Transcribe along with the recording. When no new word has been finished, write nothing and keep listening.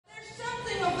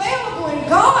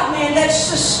it's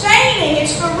sustaining.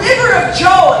 It's the river of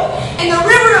joy. And the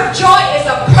river of joy is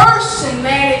a person,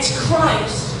 man. It's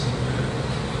Christ.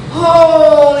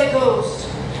 Holy Ghost.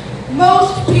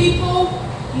 Most people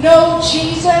know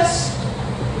Jesus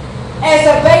as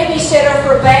a babysitter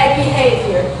for bad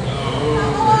behavior.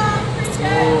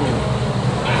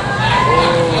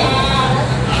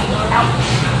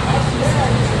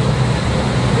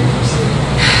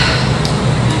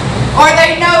 Or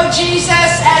they know Jesus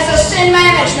as a sin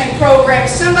management program.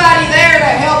 Somebody there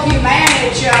to help you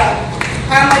manage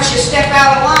how much you step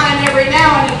out of line every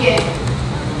now and again.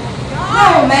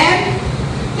 No, man.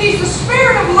 He's the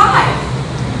Spirit of life.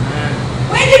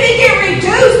 When did he get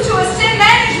reduced to a sin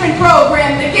management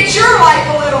program to get your life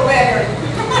a little better?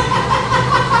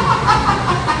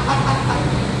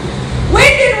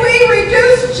 When did we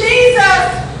reduce Jesus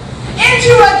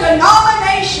into a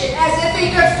denomination as if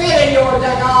he could fit in your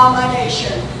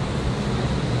denomination?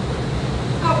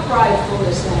 How prideful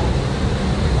is that?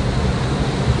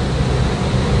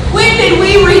 When did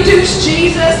we reduce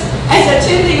Jesus as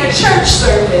attending a church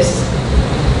service?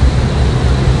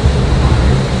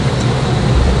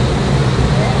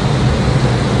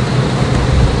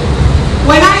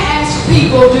 When I ask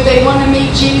people, do they want to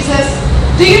meet Jesus?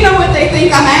 Do you know what they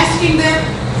think I'm asking them?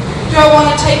 Do I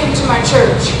want to take them to my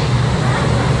church?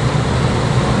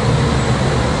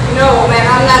 No, man,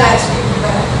 I'm not asking for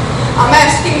that. I'm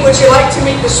asking, would you like to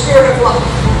meet the Spirit of life?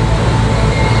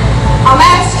 I'm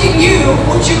asking you,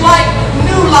 would you like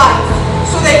new life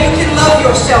so that you can love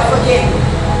yourself again?